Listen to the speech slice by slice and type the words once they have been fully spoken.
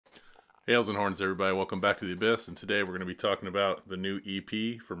Hails and horns, everybody. Welcome back to the Abyss, and today we're going to be talking about the new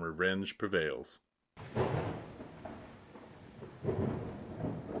EP from Revenge Prevails.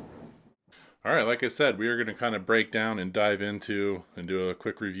 Alright, like I said, we are going to kind of break down and dive into and do a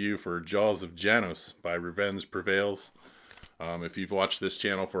quick review for Jaws of Janus by Revenge Prevails. If you've watched this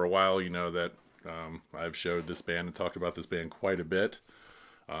channel for a while, you know that I've showed this band and talked about this band quite a bit.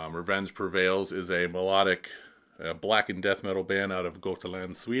 Revenge Prevails is a melodic blackened death metal band out of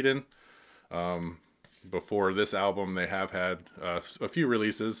Gotland, Sweden. Before this album, they have had a few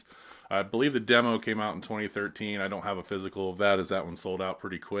releases. I believe the demo came out in 2013. I don't have a physical of that, as that one sold out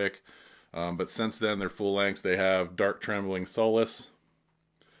pretty quick. But since then, their full lengths, they have Dark Trembling Solace.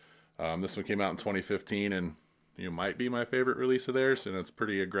 This one came out in 2015, and might be my favorite release of theirs, and it's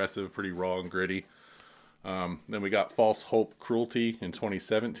pretty aggressive, pretty raw and gritty. Then we got False Hope Cruelty in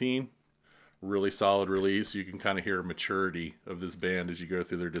 2017. Really solid release. You can kind of hear maturity of this band as you go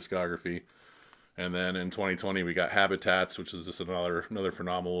through their discography. And then in 2020 we got Habitats, which is just another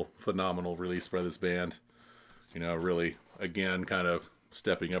phenomenal release by this band. Really, again, kind of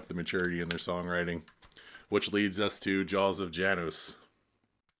stepping up the maturity in their songwriting, which leads us to Jaws of Janus.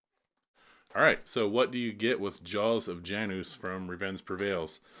 Alright, so what do you get with Jaws of Janus from Revenge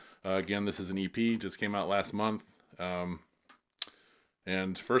Prevails? Again, this is an EP, just came out last month.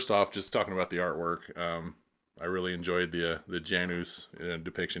 And first off, just talking about the artwork, I really enjoyed the Janus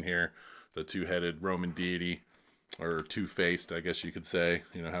depiction here, the two-headed Roman deity, or two-faced, I guess you could say,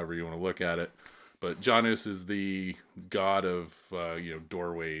 however you want to look at it. But Janus is the god of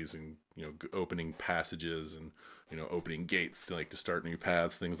doorways and opening passages and opening gates to start new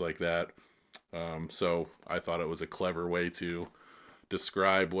paths, things like that. So I thought it was a clever way to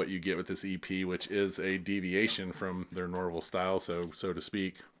describe what you get with this EP, which is a deviation from their normal style, so to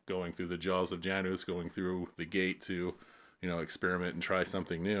speak, going through the Jaws of Janus, going through the gate to experiment and try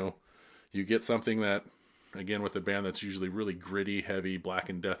something new. You get something that, again, with a band that's usually really gritty, heavy,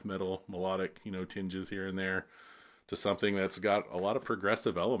 blackened death metal, melodic, tinges here and there, to something that's got a lot of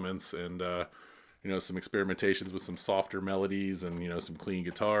progressive elements and, some experimentations with some softer melodies and, some clean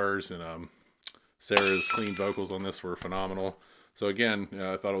guitars. And Sarah's clean vocals on this were phenomenal. So again,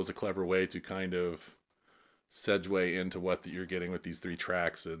 I thought it was a clever way to kind of segue into what you're getting with these three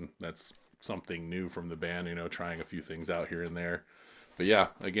tracks, and that's something new from the band, trying a few things out here and there. But yeah,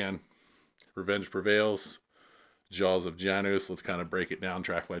 again, Revenge Prevails, Jaws of Janus. Let's kind of break it down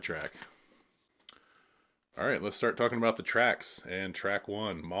track by track. Alright, let's start talking about the tracks. And track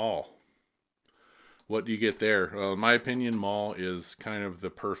one, Mall. What do you get there? Well, in my opinion, Mall is kind of the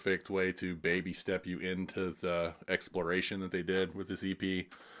perfect way to baby step you into the exploration that they did with this EP.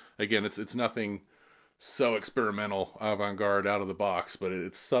 Again, it's nothing so experimental, avant-garde, out of the box, but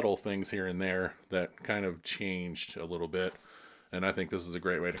it's subtle things here and there that kind of changed a little bit. And I think this is a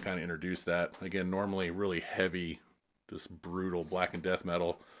great way to kind of introduce that. Again, normally really heavy, just brutal black and death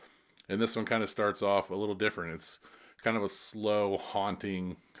metal. And this one kind of starts off a little different. It's kind of a slow,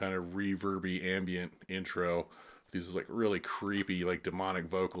 haunting, kind of reverby ambient intro. These really creepy, demonic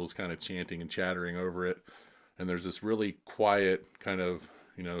vocals kind of chanting and chattering over it. And there's this really quiet, kind of,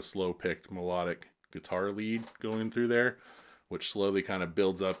 slow-picked melodic guitar lead going through there, which slowly kind of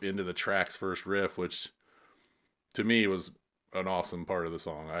builds up into the track's first riff, which to me was an awesome part of the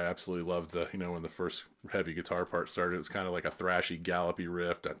song. I absolutely loved the, when the first heavy guitar part started. It was kind of like a thrashy, gallopy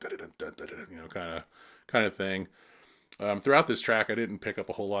riff, kind of thing. Throughout this track, I didn't pick up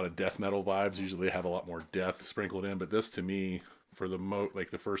a whole lot of death metal vibes. Usually they have a lot more death sprinkled in, but this, to me, for the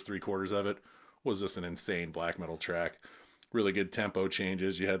first 3/4 of it, was just an insane black metal track. Really good tempo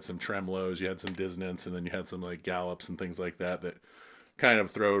changes. You had some tremolos, you had some dissonance, and then you had some gallops and things like that kind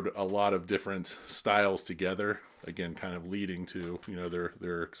of throwed a lot of different styles together. Again, kind of leading to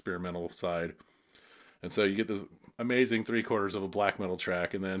their experimental side. And so you get this amazing 3/4 of a black metal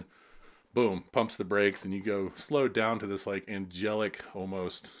track, and then boom, pumps the brakes, and you go slow down to this angelic,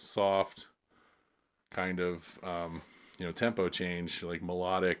 almost soft kind of tempo change,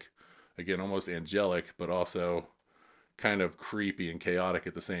 melodic, again almost angelic, but also kind of creepy and chaotic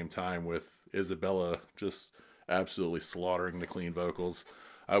at the same time, with Isabella just absolutely slaughtering the clean vocals.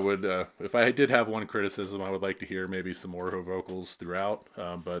 I would, if I did have one criticism, I would like to hear maybe some more of her vocals throughout,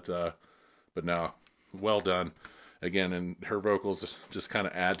 but no, well done. Again, and her vocals just kind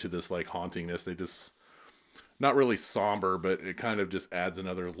of add to this hauntingness. They just, not really somber, but it kind of just adds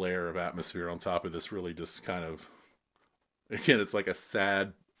another layer of atmosphere on top of this really just kind of, again, it's like a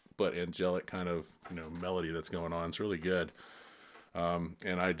sad but angelic kind of melody that's going on. It's really good.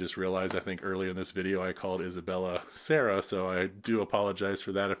 And I just realized, I think earlier in this video, I called Isabella Sarah, so I do apologize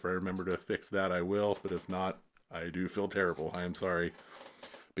for that. If I remember to fix that, I will, but if not, I do feel terrible. I am sorry.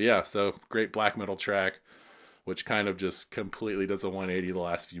 But yeah, so great black metal track, which kind of just completely does a 180 the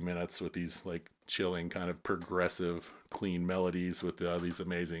last few minutes with these like chilling kind of progressive clean melodies with these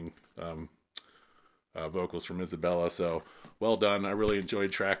amazing vocals from Isabella. So well done. I really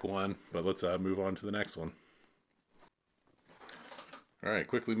enjoyed track 1, but let's move on to the next one. All right,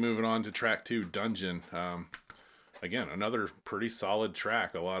 quickly moving on to track 2, Dungeon. Again, another pretty solid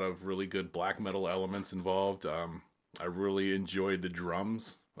track. A lot of really good black metal elements involved. I really enjoyed the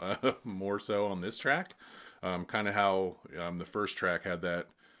drums more so on this track. Kind of how the first track had that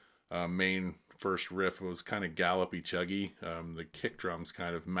main first riff was kind of gallopy, chuggy. The kick drums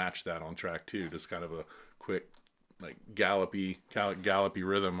kind of matched that on track 2. Just kind of a quick, like gallopy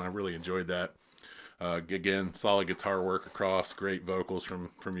rhythm. I really enjoyed that. Again, solid guitar work across, great vocals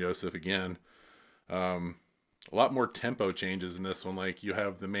from Josef again. A lot more tempo changes in this one. Like you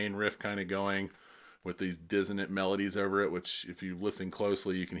have the main riff kind of going with these dissonant melodies over it, which if you listen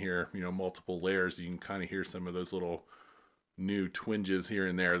closely, you can hear, multiple layers. You can kind of hear some of those little new twinges here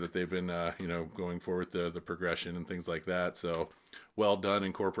and there that they've been, going for with the progression and things like that. So well done,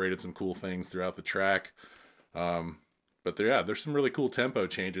 incorporated some cool things throughout the track. But there's some really cool tempo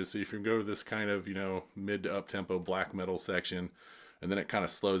changes. So if you can go to this kind of, mid to up tempo black metal section, and then it kind of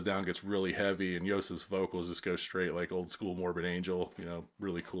slows down, gets really heavy, and Josef's vocals just go straight like old school Morbid Angel,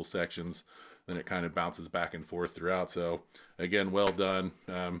 really cool sections. Then it kind of bounces back and forth throughout. So again, well done.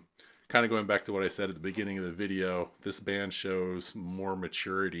 Kind of going back to what I said at the beginning of the video, this band shows more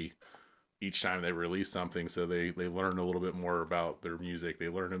maturity each time they release something. So they learn a little bit more about their music. They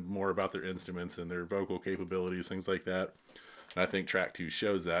learn more about their instruments and their vocal capabilities, things like that. And I think track 2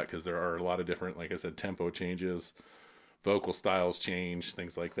 shows that, because there are a lot of different, like I said, tempo changes, vocal styles change,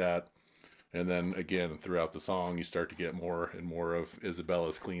 things like that. And then again, throughout the song, you start to get more and more of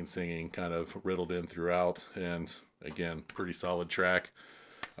Isabella's clean singing kind of riddled in throughout. And again, pretty solid track.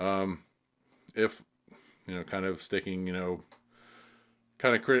 If, kind of sticking, the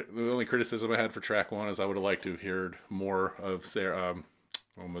only criticism I had for track 1 is I would have liked to have heard more of Sarah,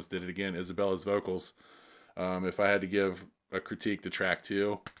 almost did it again, Isabella's vocals. If I had to give a critique to track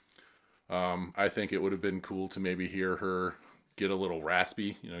 2, I think it would have been cool to maybe hear her get a little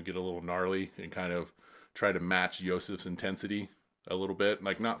raspy, get a little gnarly, and kind of try to match Josef's intensity a little bit.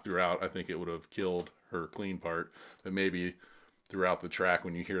 Like not throughout, I think it would have killed her clean part, but maybe throughout the track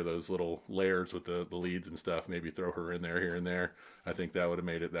when you hear those little layers with the leads and stuff, maybe throw her in there here and there. I think that would have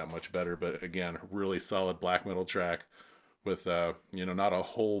made it that much better. But again, really solid black metal track with not a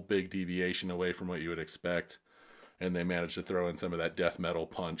whole big deviation away from what you would expect. And they managed to throw in some of that death metal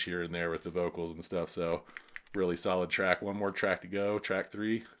punch here and there with the vocals and stuff. So really solid track. One more track to go. Track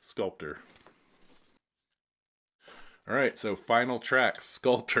 3, Sculptor. All right, so final track,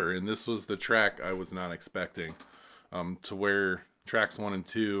 Sculptor. And this was the track I was not expecting. To where tracks 1 and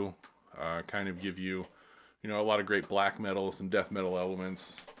 2 kind of give you, a lot of great black metal, some death metal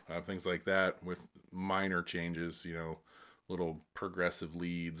elements, things like that, with minor changes, little progressive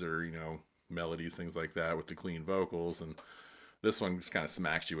leads or, melodies, things like that with the clean vocals. And this one just kind of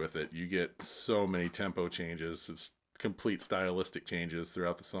smacks you with it. You get so many tempo changes. It's complete stylistic changes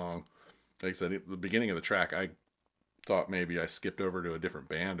throughout the song. Like I said, at the beginning of the track, I thought maybe I skipped over to a different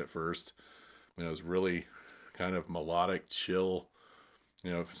band at first. It was really kind of melodic, chill,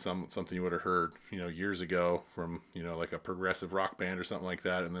 something you would have heard, years ago from, like a progressive rock band or something like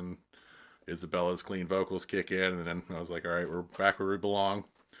that. And then Isabella's clean vocals kick in, and then I was like, all right, we're back where we belong.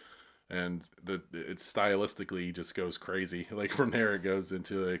 And it stylistically just goes crazy. Like from there, it goes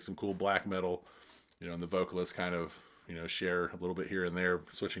into like some cool black metal, and the vocalists kind of, share a little bit here and there,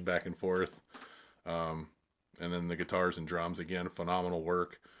 switching back and forth. And then the guitars and drums, again, phenomenal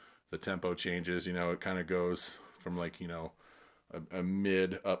work. The tempo changes, it kind of goes from like, a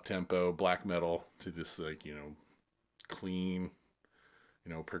mid up tempo black metal to this like, clean,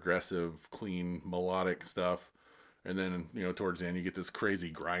 progressive, clean melodic stuff. And then, towards the end, you get this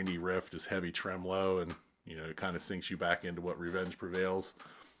crazy grindy riff, just heavy tremolo, and, it kind of sinks you back into what Revenge Prevails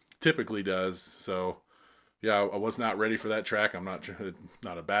typically does. So, yeah, I was not ready for that track. I'm not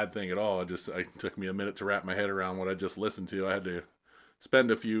a bad thing at all. It took me a minute to wrap my head around what I just listened to. I had to spend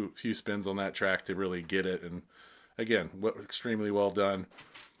a few spins on that track to really get it. And again, extremely well done.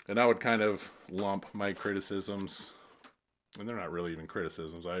 And I would kind of lump my criticisms, and they're not really even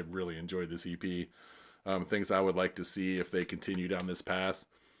criticisms. I really enjoyed this EP. Things I would like to see if they continue down this path.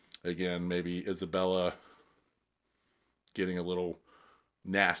 Again, maybe Isabella getting a little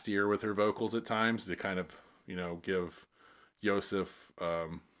nastier with her vocals at times to kind of, give Josef,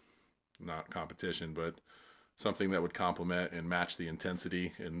 not competition, but something that would complement and match the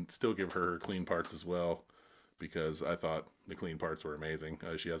intensity and still give her clean parts as well. because I thought the clean parts were amazing.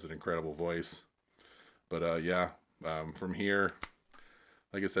 She has an incredible voice. But yeah, from here,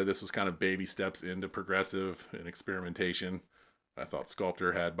 like I said, this was kind of baby steps into progressive and experimentation. I thought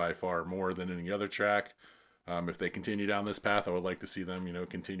Sculptor had by far more than any other track. If they continue down this path, I would like to see them,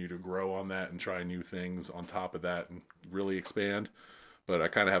 continue to grow on that and try new things on top of that and really expand. But I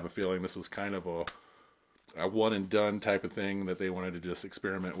kind of have a feeling this was kind of a one and done type of thing that they wanted to just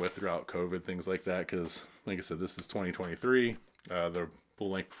experiment with throughout COVID, things like that. Because, like I said, this is 2023. The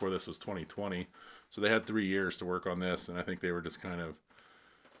full length before this was 2020. So they had 3 years to work on this, and I think they were just kind of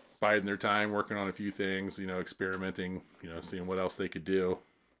biding their time, working on a few things, experimenting, seeing what else they could do.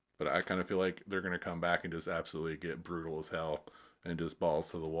 But I kind of feel like they're going to come back and just absolutely get brutal as hell and just balls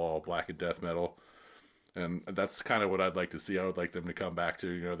to the wall, blackened death metal. And that's kind of what I'd like to see. I would like them to come back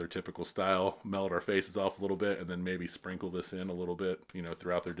to, their typical style, melt our faces off a little bit, and then maybe sprinkle this in a little bit,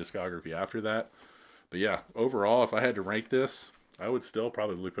 throughout their discography after that. But yeah, overall, if I had to rank this, I would still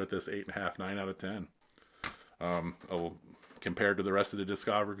probably put this 8.5, 9 out of 10. Compared to the rest of the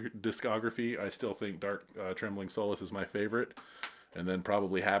discography, I still think Dark Trembling Solace is my favorite. And then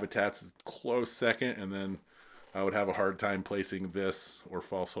probably Habitats is close second. And then I would have a hard time placing this or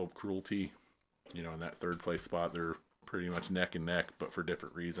False Hope Cruelty, in that third place spot. They're pretty much neck and neck, but for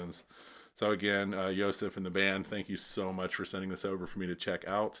different reasons. So again, Josef and the band, thank you so much for sending this over for me to check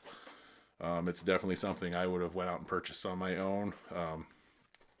out. It's definitely something I would have went out and purchased on my own.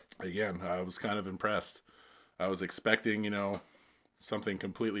 Again, I was kind of impressed. I was expecting, something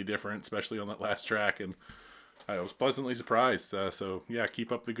completely different, especially on that last track, and I was pleasantly surprised. So yeah,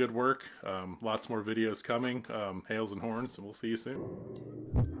 keep up the good work. Lots more videos coming. Hails and horns, and we'll see you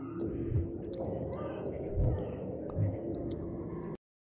soon.